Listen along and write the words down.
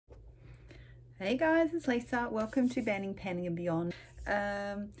Hey guys, it's Lisa. Welcome to Banning, Panning and Beyond.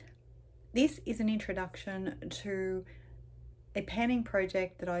 This is an introduction to a panning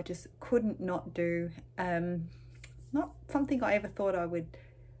project that I just couldn't not do. Not something I ever thought I would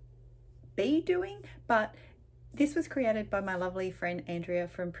be doing, but this was created by my lovely friend Andrea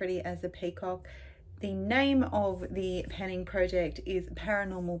from Pretty as a Peacock. The name of the panning project is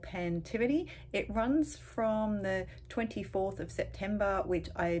Paranormal Pantivity. It runs from the 24th of September, which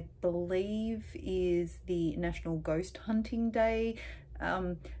I believe is the National Ghost Hunting Day.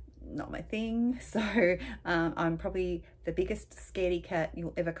 Not my thing, so I'm probably the biggest scaredy cat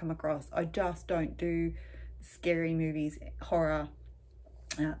you'll ever come across. I just don't do scary movies, horror.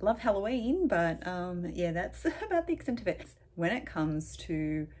 Love Halloween, but yeah, that's about the extent of it. When it comes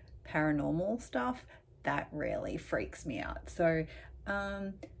to paranormal stuff, that really freaks me out. So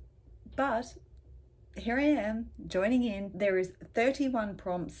but here I am joining in. There is 31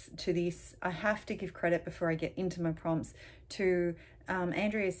 prompts to this. I have to give credit before I get into my prompts to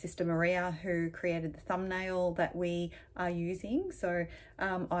Andrea's sister Maria, who created the thumbnail that we are using. So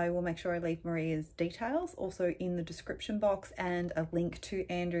I will make sure I leave Maria's details also in the description box and a link to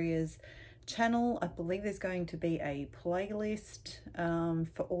Andrea's channel. I believe there's going to be a playlist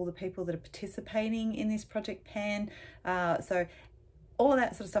for all the people that are participating in this project pan. So all of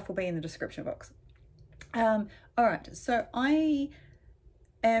that sort of stuff will be in the description box. All right, so I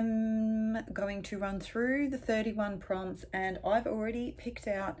am going to run through the 31 prompts, and I've already picked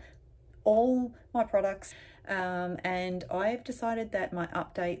out all my products, and I've decided that my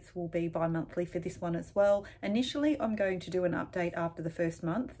updates will be bi-monthly for this one as well. Initially, I'm going to do an update after the first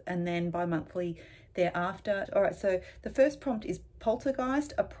month and then bi-monthly thereafter. All right, so the first prompt is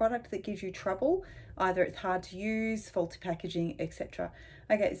Poltergeist, a product that gives you trouble. Either it's hard to use, faulty packaging, etc.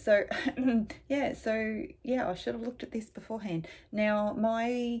 Okay, so yeah, I should have looked at this beforehand. Now,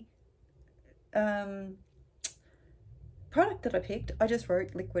 my product that I picked, I just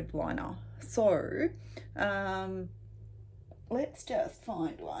wrote liquid liner. So let's just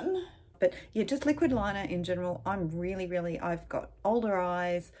find one. But yeah, just liquid liner in general. I've got older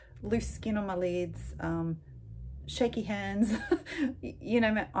eyes, loose skin on my lids, shaky hands, you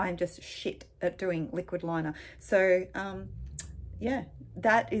know, I'm just shit at doing liquid liner. So yeah,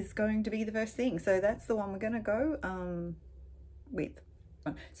 that is going to be the first thing. So that's the one we're going to go with.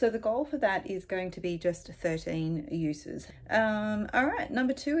 So the goal for that is going to be just 13 uses. All right,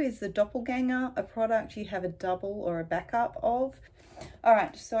 number 2 is the Doppelganger, a product you have a double or a backup of. All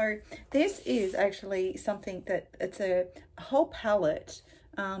right, so this is actually something that it's a whole palette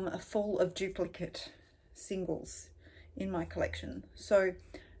full of duplicate singles in my collection. So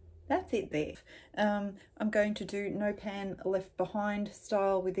that's it there. I'm going to do no pan left behind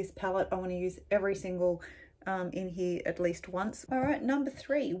style with this palette. I want to use every single in here at least once. All right, number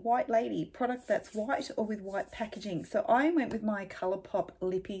 3, White Lady, product that's white or with white packaging. So I went with my ColourPop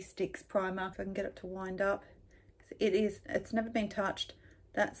Lippy Sticks primer. If I can get it to wind up. It's never been touched.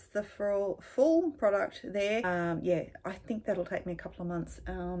 That's the full product there. Yeah, I think that'll take me a couple of months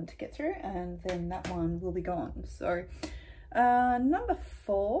to get through, and then that one will be gone. So number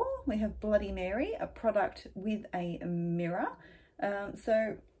 4, we have Bloody Mary, a product with a mirror.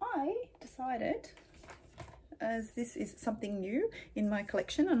 So I decided, as this is something new in my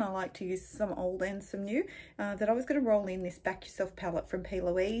collection and I like to use some old and some new, that I was going to roll in this Back Yourself palette from P.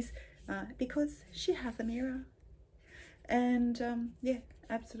 Louise because she has a mirror. And yeah,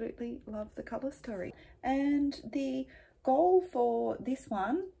 absolutely love the color story. And the goal for this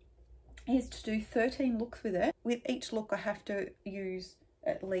one is to do 13 looks with it. With each look I have to use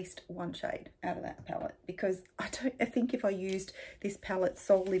at least one shade out of that palette, because I think if I used this palette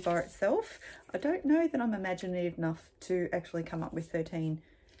solely by itself, I don't know that I'm imaginative enough to actually come up with 13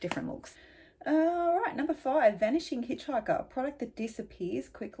 different looks. All right, number 5, Vanishing Hitchhiker, a product that disappears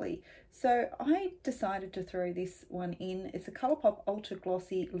quickly. So I decided to throw this one in. It's a ColourPop Ultra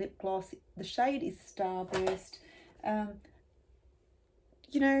Glossy Lip Gloss. The shade is Starburst.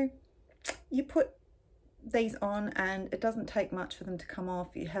 You know, you put these on and it doesn't take much for them to come off.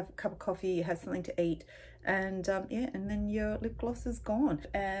 You have a cup of coffee, you have something to eat, and yeah, and then your lip gloss is gone.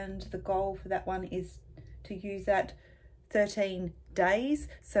 And the goal for that one is to use that 13 days.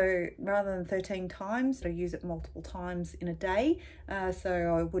 So rather than 13 times, I use it multiple times in a day.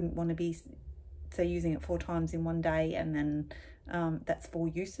 So I wouldn't want to be, say, using it 4 times in one day, and then that's 4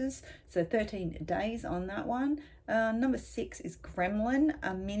 uses. So 13 days on that one. Number 6 is Gremlin,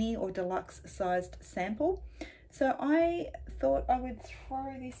 a mini or deluxe sized sample. So I thought I would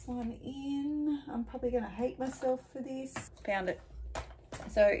throw this one in. I'm probably going to hate myself for this. Found it.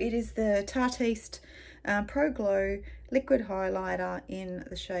 So it is the Tartiste Pro Glow Liquid Highlighter in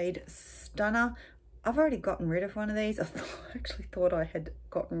the shade Stunner. I've already gotten rid of one of these. I actually thought I had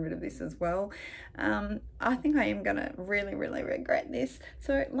gotten rid of this as well. I think I am going to really regret this.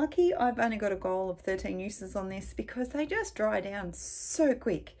 So lucky I've only got a goal of 13 uses on this because they just dry down so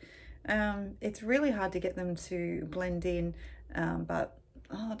quick. It's really hard to get them to blend in, but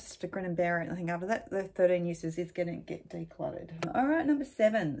oh, just a grin and bear it. I think after that, the 13 uses is going to get decluttered. All right, number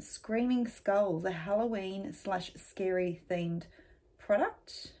 7, Screaming Skulls, a Halloween / scary themed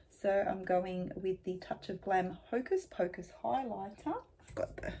product. So I'm going with the Touch of Glam Hocus Pocus highlighter. I've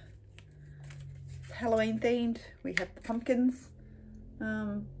got the Halloween themed. We have the pumpkins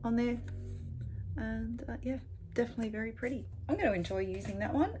on there, and yeah, definitely very pretty. I'm going to enjoy using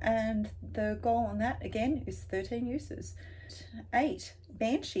that one, and the goal on that again is 13 uses. 8,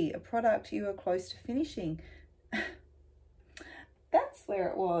 Banshee, a product you are close to finishing. That's where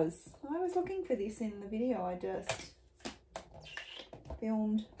it was. I was looking for this in the video I just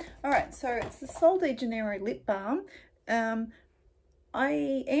filmed. All right, so it's the Sol de Janeiro lip balm. Andrea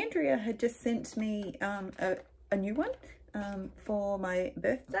had just sent me a new one for my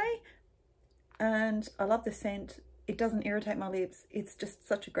birthday, and I love the scent. It doesn't irritate my lips. It's just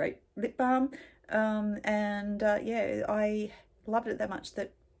such a great lip balm, yeah, I loved it that much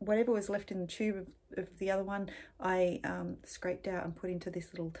that whatever was left in the tube of the other one, I scraped out and put into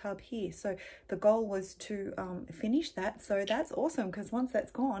this little tub here. So the goal was to finish that. So that's awesome, because once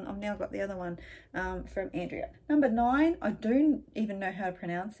that's gone, I've now got the other one from Andrea. Number 9, I don't even know how to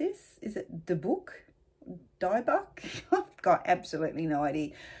pronounce this. Is it Diebuck? I've got absolutely no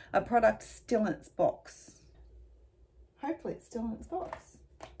idea. A product still in its box. Hopefully it's still in its box,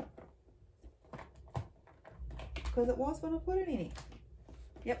 because it was when I put it in it.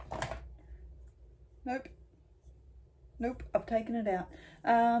 Yep. Nope, I've taken it out.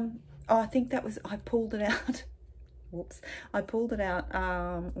 Oh, I think that was, I pulled it out. Whoops. I pulled it out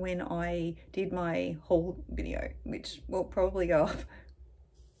when I did my haul video, which will probably go up.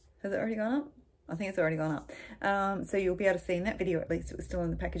 Has it already gone up? I think it's already gone up. So you'll be able to see in that video, at least it was still in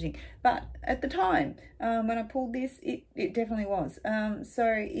the packaging. But at the time, when I pulled this, it definitely was. So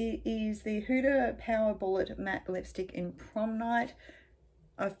it is the Huda Power Bullet Matte Lipstick in Prom Night.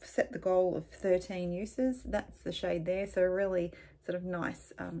 I've set the goal of 13 uses. That's the shade there. So a really sort of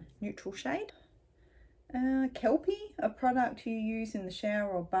nice neutral shade. Kelpie, a product you use in the shower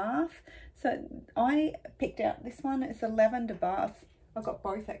or bath. So I picked out this one. It's a lavender bath. I've got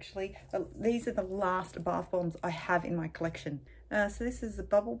both actually. These are the last bath bombs I have in my collection. So this is the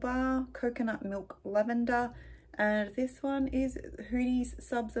Bubble Bar, Coconut Milk Lavender. And this one is Hoody's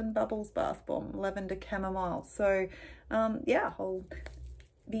Subs and Bubbles Bath Bomb, Lavender Chamomile. So yeah, I'll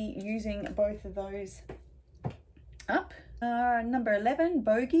be using both of those up. Number 11,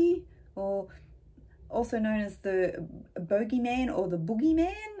 Bogey, or also known as the Bogeyman or the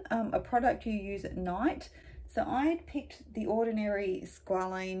Boogeyman, a product you use at night. So I picked the Ordinary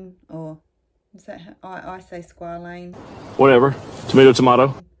Squalane, or is that how I say Squalane? Whatever.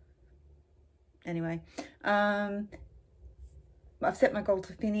 Tomato. Anyway, I've set my goal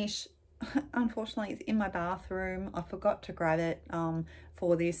to finish. Unfortunately, it's in my bathroom. I forgot to grab it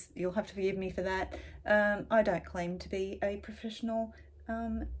for this. You'll have to forgive me for that. I don't claim to be a professional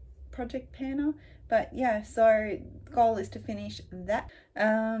project panner, but yeah, so the goal is to finish that.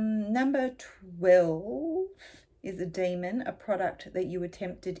 Number 12 is a Demon, a product that you were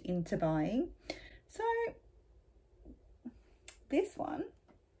tempted into buying. So this one,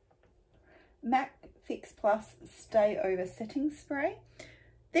 MAC Fix Plus Stay Over Setting Spray.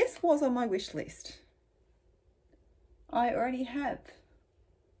 This was on my wish list. I already have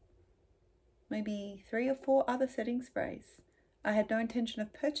maybe 3 or 4 other setting sprays. I had no intention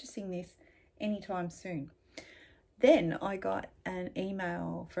of purchasing this anytime soon. Then I got an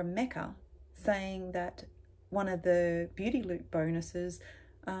email from Mecca saying that one of the Beauty Loop bonuses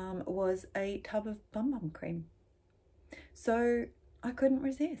was a tub of Bum Bum cream. So I couldn't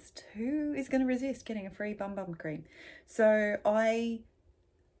resist. Who is going to resist getting a free Bum Bum cream? So I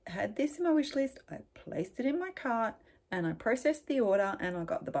had this in my wish list, I placed it in my cart, and I processed the order, and I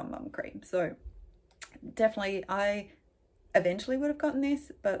got the Bum Bum cream. So definitely I eventually would have gotten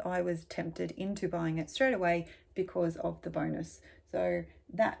this, but I was tempted into buying it straight away because of the bonus. So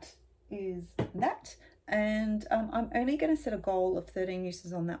that is that, and I'm only going to set a goal of 13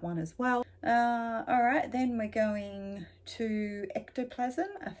 uses on that one as well. All right, then we're going to Ectoplasm,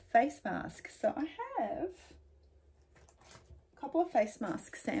 a face mask. So I have a couple of face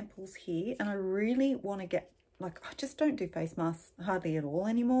mask samples here, and I really want to get like, I just don't do face masks hardly at all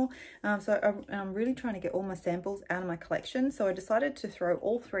anymore. So I'm really trying to get all my samples out of my collection. So I decided to throw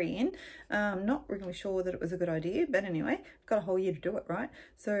all 3 in. Not really sure that it was a good idea, but anyway, got a whole year to do it, right?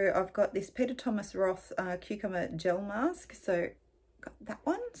 So I've got this Peter Thomas Roth cucumber gel mask. So got that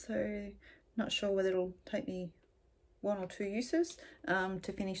one. So not sure whether it'll take me 1 or 2 uses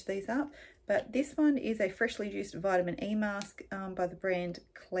to finish these up. But this one is a freshly juiced vitamin E mask by the brand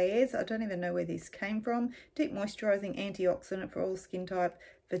Claire's. I don't even know where this came from. Deep moisturizing antioxidant for all skin type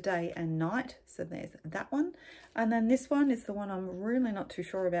for day and night. So there's that one. And then this one is the one I'm really not too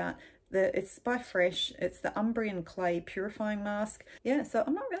sure about. It's by Fresh. It's the Umbrian Clay Purifying Mask. Yeah, so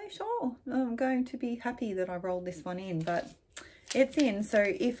I'm not really sure. I'm going to be happy that I rolled this one in, but it's in. So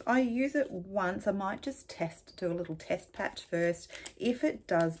if I use it once, I might just do a little test patch first. If it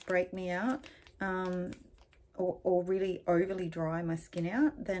does break me out or really overly dry my skin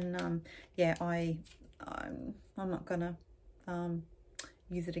out, then yeah, I'm not gonna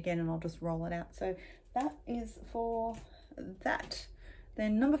use it again, and I'll just roll it out. So that is for that.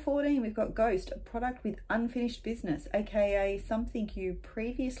 Then number 14, we've got Ghost, a product with unfinished business, aka something you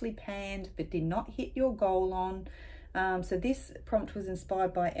previously panned but did not hit your goal on. So this prompt was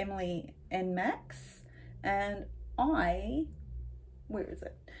inspired by Emily and Max, and where is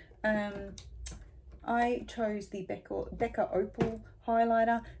it? I chose the Becca Opal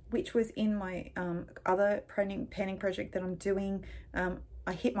highlighter, which was in my other panning project that I'm doing.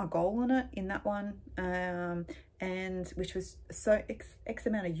 I hit my goal on it in that one, and which was so X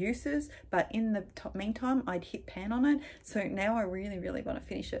amount of uses, but in the meantime I'd hit pan on it. So now I really want to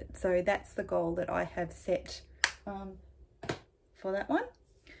finish it. So that's the goal that I have set for that one.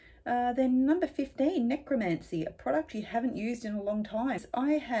 Then number 15, Necromancy, a product you haven't used in a long time.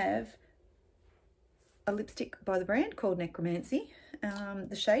 I have a lipstick by the brand called Necromancy.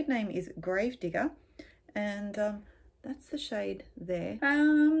 The shade name is Gravedigger, and that's the shade there.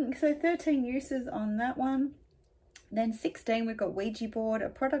 So 13 uses on that one. Then 16, we've got Ouija board, a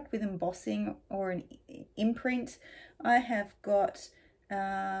product with embossing or an imprint. I have got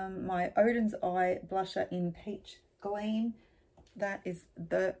my Odin's Eye blusher in Peach Gleam. That is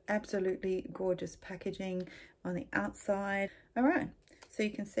the absolutely gorgeous packaging on the outside. All right, so you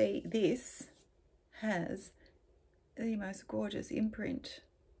can see this has the most gorgeous imprint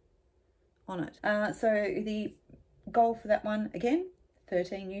on it. So the goal for that one, again,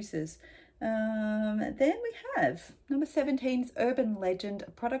 13 uses. Then we have number 17 is Urban Legend,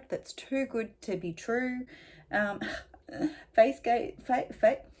 a product that's too good to be true. Face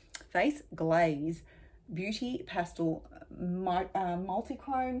Glaze Beauty Pastel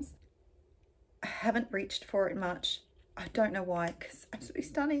Multichromes. I haven't reached for it much. I don't know why, because it's absolutely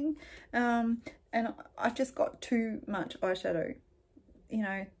stunning. And I've just got too much eyeshadow, you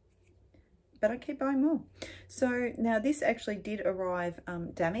know, but I keep buying more. So now this actually did arrive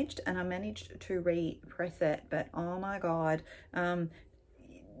damaged, and I managed to repress it, but oh my God,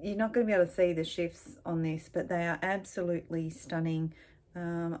 you're not going to be able to see the shifts on this, but they are absolutely stunning.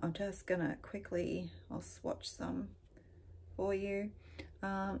 I'm just gonna quickly, I'll swatch some for you.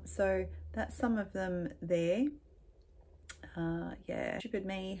 So that's some of them there. Yeah, stupid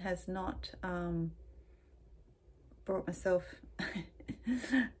me has not brought myself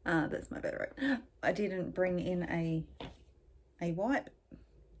that's my favorite. I didn't bring in a wipe,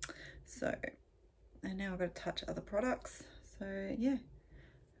 so, and now I've got to touch other products. So yeah,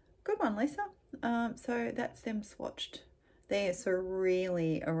 good one, Lisa. So that's them swatched there. So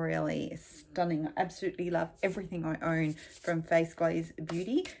really stunning. I absolutely love everything I own from Face Glaze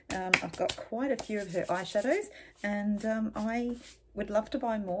Beauty. I've got quite a few of her eyeshadows, and I would love to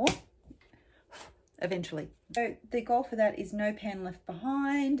buy more eventually. So the goal for that is no pan left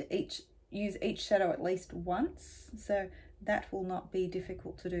behind. Use each shadow at least once, so that will not be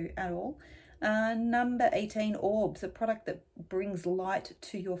difficult to do at all. Number 18, Orbs, a product that brings light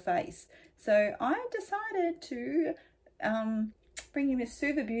to your face. So I decided to bring in this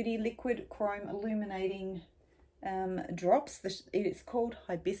Suva Beauty Liquid Chrome Illuminating drops. It's called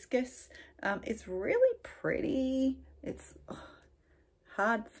Hibiscus. It's really pretty. It's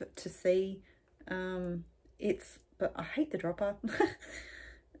hard to see. But I hate the dropper.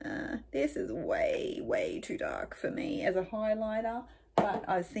 This is way too dark for me as a highlighter, but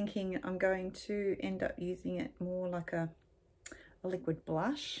I was thinking I'm going to end up using it more like a liquid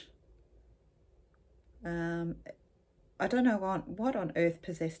blush. I don't know what on earth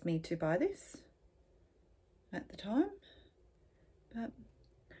possessed me to buy this at the time, but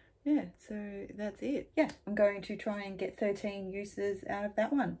yeah, so that's it. Yeah, I'm going to try and get 13 uses out of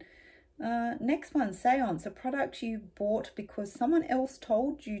that one. Next one, Seance, a product you bought because someone else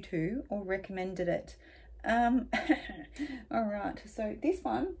told you to or recommended it. All right, so this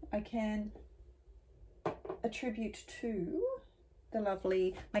one I can attribute to the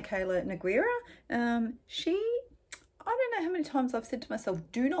lovely Michaela Noguera. I don't know how many times I've said to myself,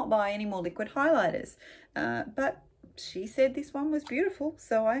 do not buy any more liquid highlighters, but she said this one was beautiful,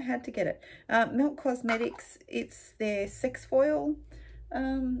 so I had to get it. Milk Cosmetics, it's their Sex Foil.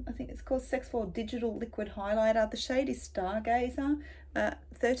 I think it's called Sex Foil Digital Liquid Highlighter. The shade is Stargazer.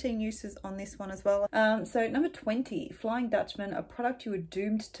 13 uses on this one as well. So number 20, Flying Dutchman, a product you were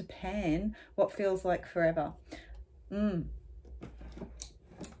doomed to pan what feels like forever.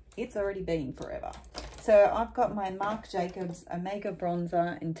 It's already been forever. So I've got my Marc Jacobs Omega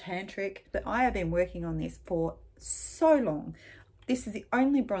Bronzer in Tantric, but I have been working on this for so long. This is the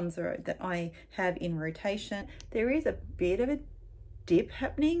only bronzer that I have in rotation. There is a bit of a dip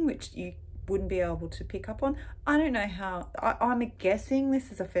happening, which you wouldn't be able to pick up on. I don't know how. I'm guessing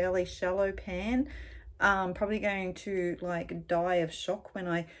this is a fairly shallow pan. Probably going to like die of shock when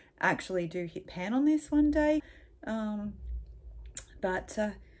I actually do hit pan on this one day.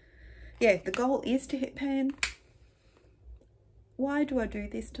 Yeah, the goal is to hit pan. Why do I do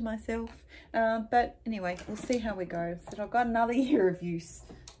this to myself? But anyway, we'll see how we go. So I've got another year of use.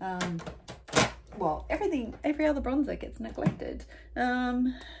 Well, every other bronzer gets neglected.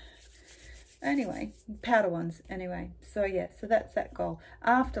 Anyway, powder ones anyway. So yeah, so that's that goal.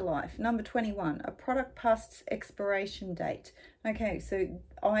 Afterlife, number 21, a product past its expiration date. Okay, so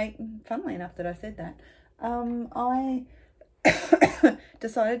funnily enough that I said that, I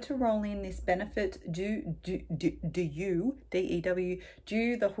decided to roll in this Benefit Dew the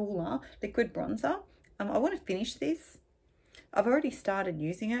Hoola liquid bronzer. I want to finish this. I've already started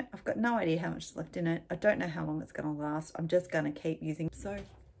using it. I've got no idea how much is left in it. I don't know how long it's going to last. I'm just going to keep using it. So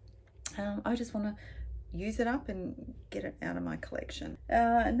I just want to use it up and get it out of my collection.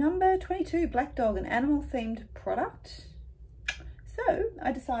 Number 22, Black Dog, an animal themed product. So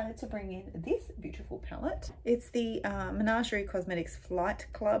I decided to bring in this beautiful palette. It's the Menagerie Cosmetics Flight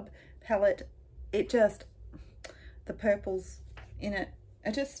Club palette. The purples in it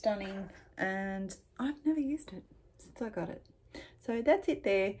are just stunning, and I've never used it since I got it. So that's it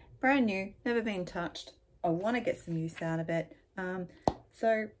there, brand new, never been touched. I want to get some use out of it.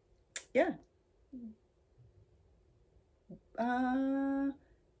 So yeah.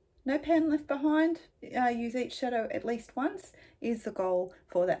 No pan left behind. Use each shadow at least once is the goal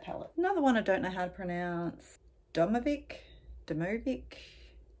for that palette. Another one I don't know how to pronounce. Domovik,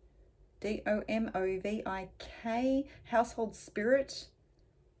 D-O-M-O-V-I-K, Household Spirit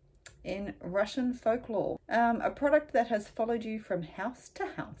in Russian folklore. A product that has followed you from house to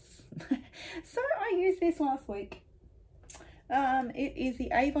house. So I used this last week. It is the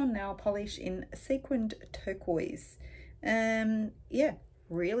Avon nail polish in sequined turquoise. Yeah,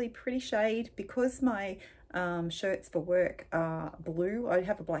 really pretty shade. Because my shirts for work are blue, I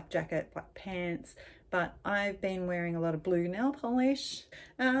have a black jacket, black pants, but I've been wearing a lot of blue nail polish.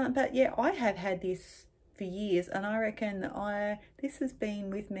 But yeah, I have had this for years, and I reckon this has been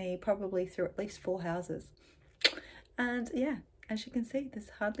with me probably through at least 4 houses. And yeah, as you can see, there's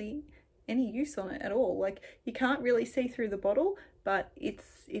hardly any use on it at all. Like, you can't really see through the bottle, but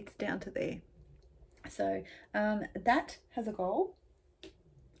it's down to there. So that has a goal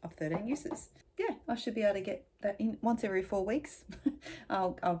of 13 uses. Yeah, I should be able to get that in once every 4 weeks.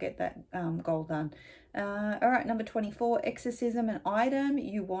 I'll get that goal done. All right, number 24, exorcism, an item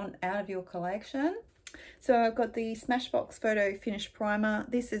you want out of your collection. So I've got the Smashbox Photo Finish Primer.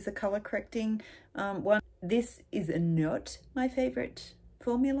 This is a color correcting one. This is not my favorite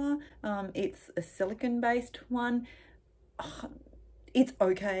formula. It's a silicone based one. It's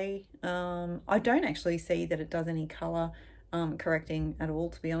okay. I don't actually see that it does any color correcting at all,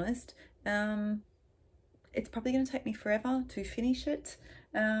 to be honest. It's probably going to take me forever to finish it,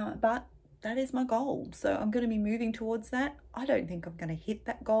 but that is my goal, so I'm going to be moving towards that. I don't think I'm going to hit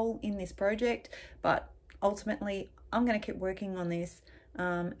that goal in this project, but ultimately I'm going to keep working on this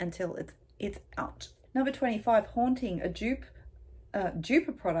until it's out. Number 25, haunting, a dupe a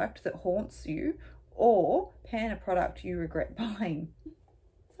product that haunts you, or pan a product you regret buying.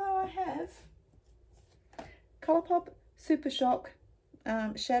 So I have Colourpop Super Shock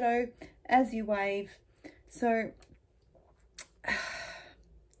Shadow As You Wave. So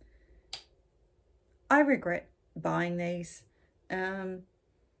I regret buying these.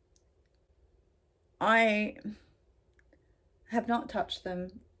 I have not touched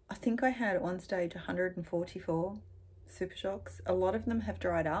them. I think I had at one stage 144 Super Shocks. A lot of them have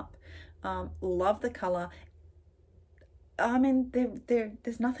dried up. Love the colour. I mean,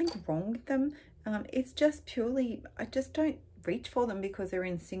 there's nothing wrong with them. It's just purely, I just don't reach for them because they're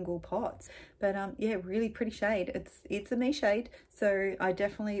in single pots. But yeah, really pretty shade. It's a me shade, so I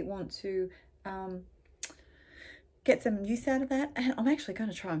definitely want to get some use out of that, and I'm actually going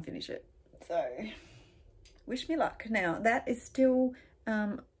to try and finish it. So wish me luck. Now that is still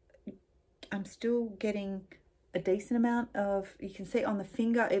I'm still getting a decent amount of, you can see on the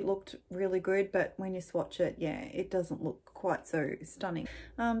finger it looked really good, but when you swatch it, yeah, it doesn't look quite so stunning.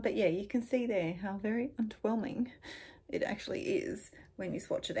 But yeah, you can see there how very underwhelming it actually is when you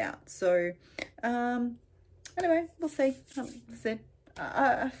swatch it out. So anyway, we'll see.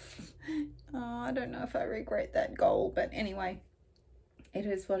 I don't know if I regret that goal, but anyway, it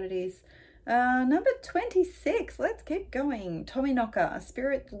is what it is. Number 26, let's keep going. Tommyknocker, a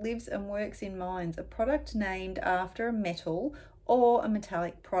spirit lives and works in mines, a product named after a metal or a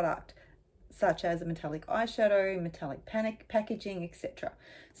metallic product, such as a metallic eyeshadow, metallic packaging, etc.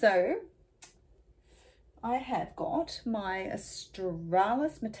 So I have got my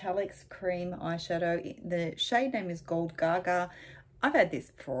Australis Metallics Cream eyeshadow. The shade name is Gold Gaga. I've had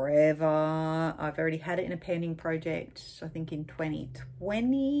this forever. I've already had it in a painting project, I think in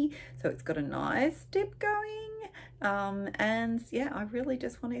 2020. So it's got a nice dip going. And yeah, I really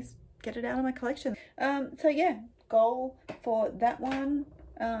just want to get it out of my collection. So yeah, goal for that one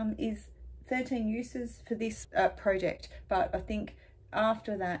is 13 uses for this project. But I think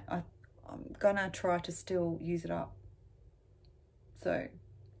after that, I'm gonna try to still use it up. So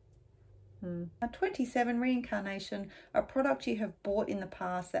 27, Reincarnation, a product you have bought in the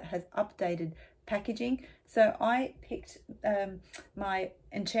past that has updated packaging. So I picked my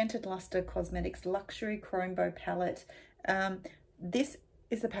Enchanted Luster Cosmetics Luxury Chrome Bow palette. This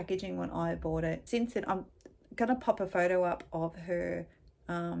is the packaging when I bought it. Since then, I'm gonna pop a photo up of her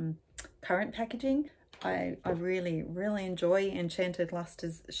current packaging. I really enjoy Enchanted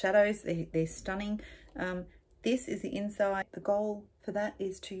Luster's shadows. They're stunning. This is the inside. The goal for that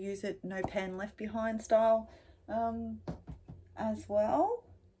is to use it no pan left behind style as well.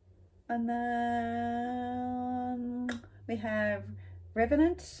 And then we have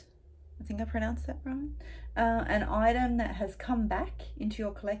Revenant, I think I pronounced that right, an item that has come back into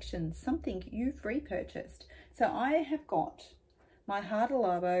your collection, something you've repurchased. So I have got my Hada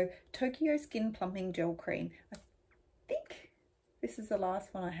Labo Tokyo Skin Plumping Gel Cream. I think this is the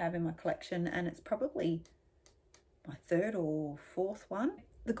last one I have in my collection, and it's probably my third or fourth one.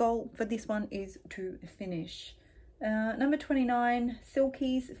 The goal for this one is to finish. Number 29,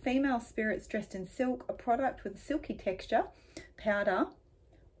 Silkies, female spirits dressed in silk, a product with a silky texture, powder,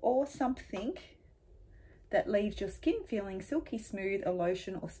 or something that leaves your skin feeling silky smooth, a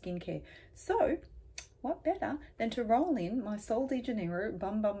lotion or skincare. So what better than to roll in my Sol de Janeiro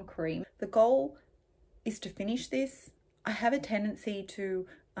Bum Bum Cream. The goal is to finish this. I have a tendency to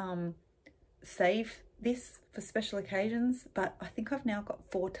save this for special occasions, but I think I've now got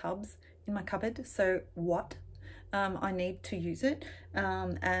 4 tubs in my cupboard, so what? I need to use it.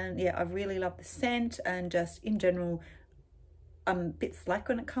 And yeah, I really love the scent, and just in general, I'm a bit slack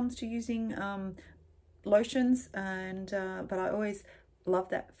when it comes to using lotions, and but I always love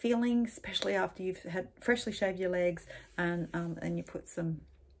that feeling, especially after you've had freshly shaved your legs and you put some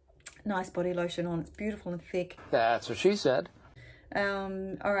nice body lotion on. It's beautiful and thick. That's what she said.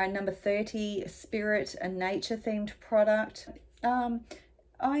 All right, number 30, Spirit, a nature themed product.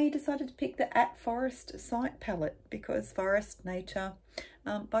 I decided to pick the At Forest Site palette because Forest Nature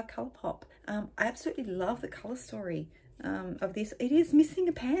by Colourpop. I absolutely love the colour story of this. It is missing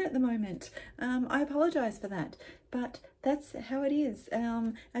a pan at the moment. I apologise for that, but that's how it is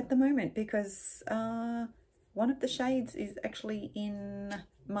at the moment, because one of the shades is actually in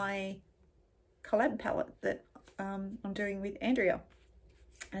my collab palette that I'm doing with Andrea.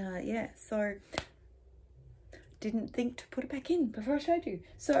 Yeah, so didn't think to put it back in before I showed you.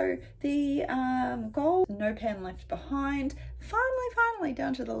 So the goal, no pan left behind. Finally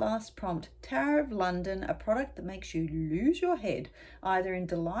down to the last prompt, Tower of London, a product that makes you lose your head either in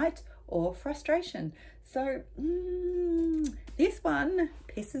delight or frustration. So this one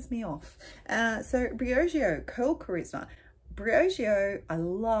pisses me off. So Briogeo Curl Charisma. Briogeo, I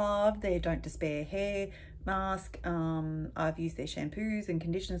love their Don't Despair hair mask. I've used their shampoos and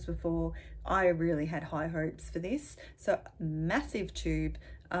conditioners before. I really had high hopes for this. So massive tube.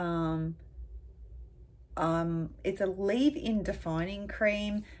 It's a leave-in defining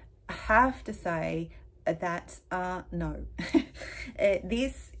cream. I have to say that no.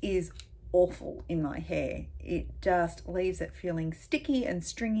 This is awful in my hair. It just leaves it feeling sticky and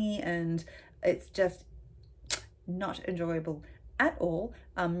stringy, and it's just not enjoyable at all.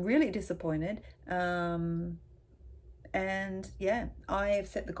 I'm really disappointed. And yeah, I have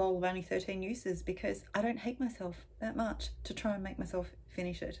set the goal of only 13 uses because I don't hate myself that much to try and make myself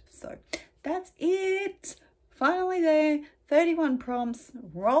finish it. So that's it. Finally there, 31 prompts,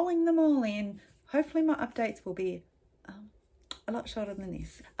 rolling them all in. Hopefully my updates will be a lot shorter than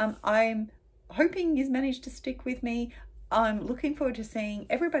this. I'm hoping you've managed to stick with me. I'm looking forward to seeing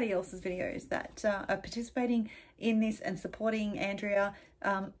everybody else's videos that are participating in this and supporting Andrea.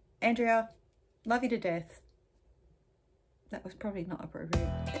 Andrea, love you to death. That was probably not appropriate,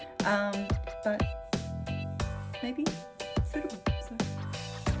 but maybe suitable. So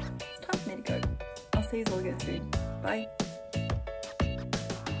it's time for me to go. I'll see you all again soon. Bye.